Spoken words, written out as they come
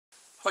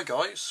Hi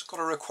guys, got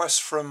a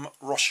request from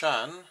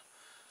Roshan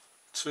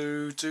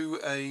to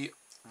do a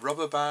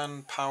rubber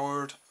band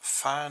powered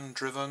fan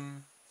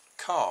driven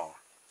car.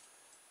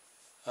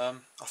 I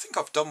think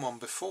I've done one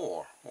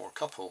before, or a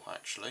couple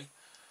actually,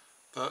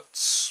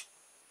 but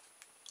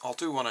I'll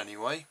do one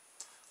anyway.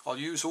 I'll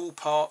use all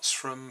parts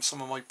from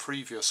some of my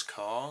previous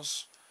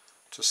cars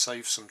to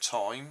save some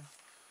time.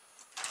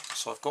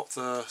 So I've got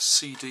the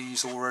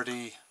CDs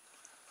already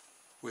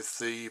with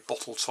the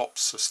bottle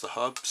tops as the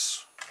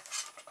hubs.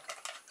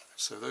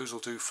 So those will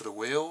do for the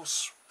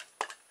wheels.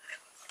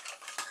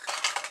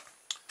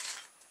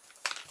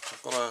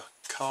 I've got a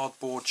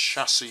cardboard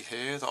chassis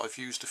here that I've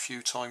used a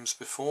few times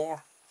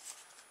before.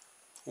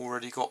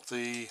 Already got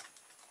the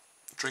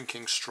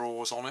drinking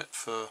straws on it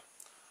for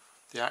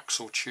the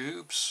axle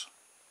tubes.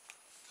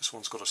 This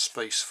one's got a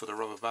space for the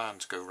rubber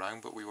band to go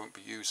round, but we won't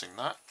be using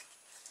that.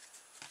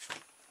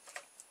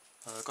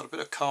 I've got a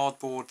bit of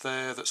cardboard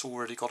there that's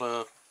already got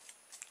a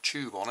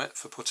tube on it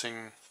for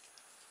putting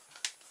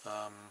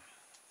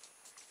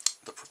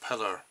the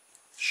propeller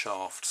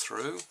shaft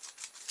through.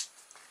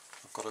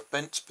 I've got a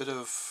bent bit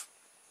of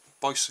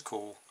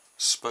bicycle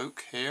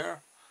spoke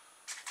here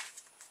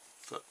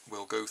that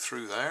will go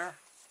through there.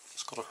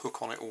 It's got a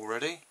hook on it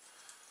already.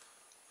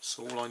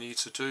 So all I need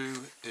to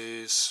do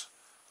is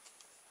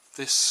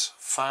this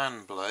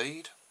fan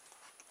blade,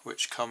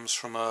 which comes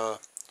from a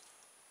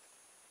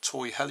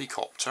toy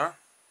helicopter.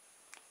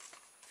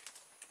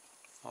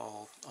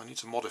 I need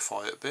to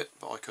modify it a bit,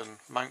 but I can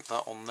mount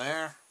that on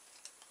there.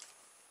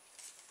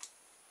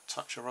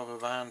 Attach a rubber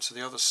band to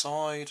the other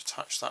side,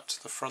 attach that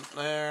to the front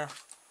there,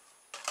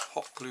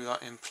 hot glue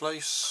that in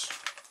place,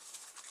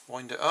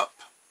 wind it up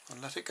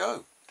and let it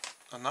go,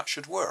 and that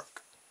should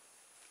work.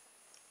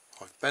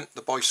 I've bent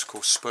the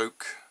bicycle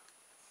spoke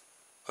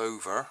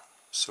over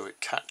so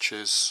it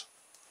catches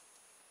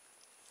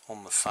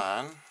on the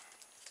fan.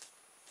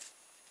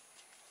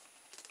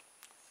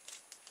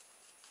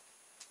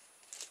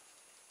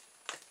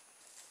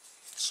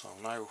 So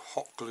I'll now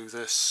hot glue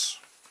this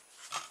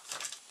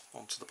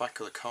onto the back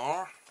of the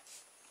car.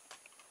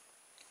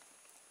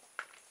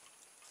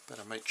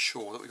 Better make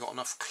sure that we've got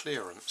enough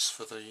clearance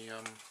for the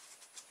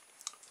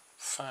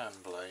fan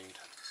blade.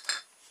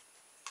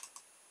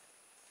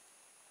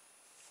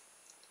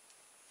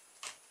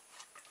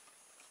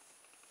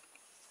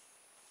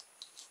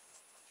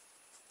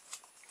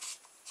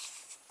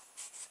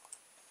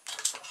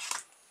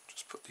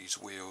 Just put these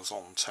wheels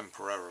on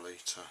temporarily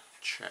to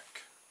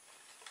check.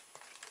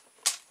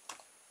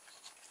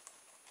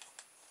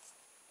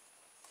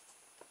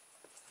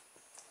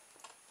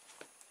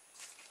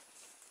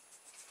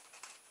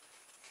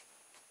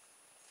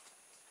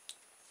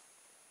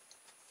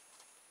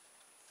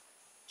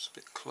 It's a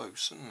bit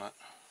close, isn't it?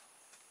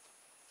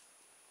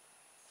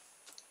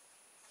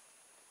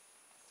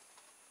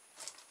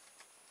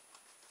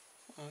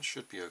 That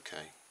should be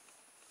okay.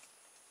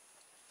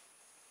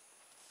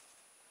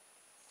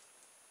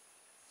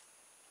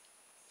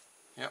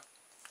 Yep,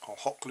 I'll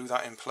hot glue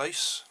that in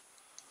place.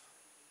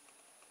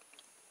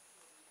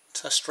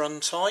 Test run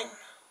time.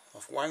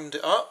 I've wound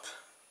it up,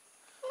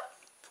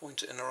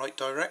 point it in the right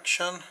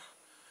direction.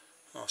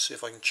 I'll see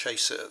if I can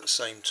chase it at the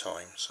same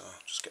time, so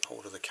I'll just get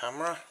hold of the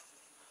camera.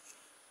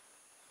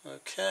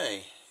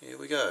 Okay, here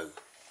we go.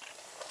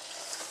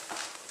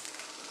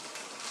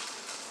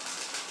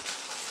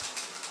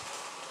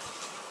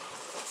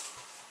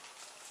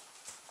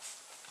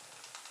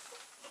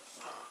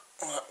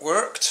 Well, that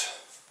worked.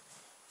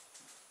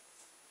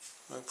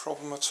 No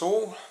problem at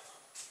all.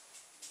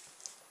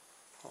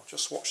 I'll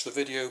just watch the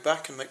video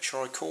back and make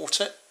sure I caught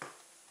it.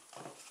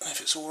 And if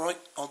it's alright,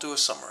 I'll do a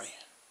summary.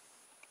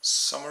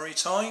 Summary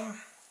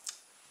time.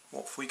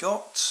 What have we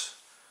got?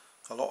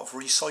 A lot of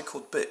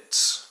recycled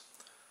bits.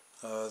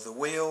 The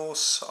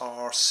wheels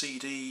are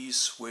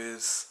CDs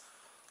with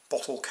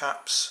bottle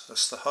caps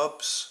as the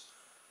hubs.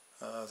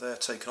 They're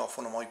taken off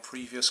one of my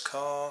previous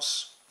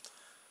cars.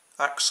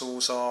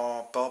 Axles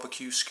are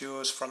barbecue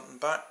skewers front and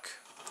back.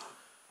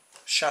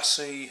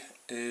 Chassis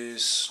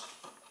is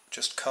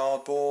just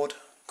cardboard,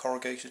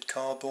 corrugated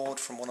cardboard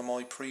from one of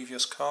my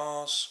previous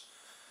cars.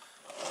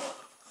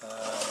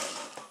 The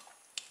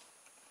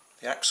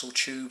axle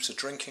tubes are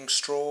drinking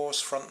straws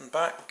front and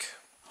back.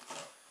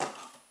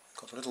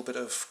 Got a little bit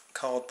of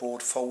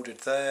cardboard folded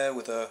there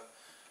with a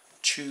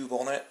tube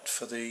on it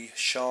for the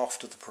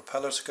shaft of the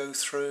propeller to go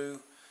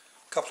through,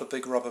 a couple of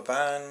big rubber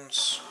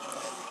bands,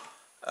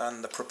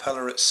 and the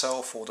propeller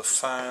itself, or the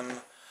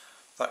fan,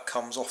 that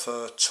comes off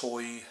a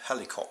toy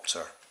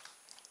helicopter.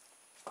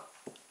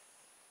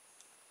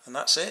 And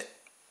that's it.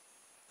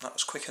 That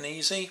was quick and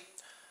easy.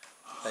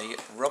 A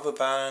rubber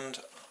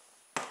band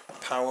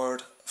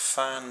powered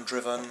fan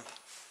driven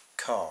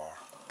car.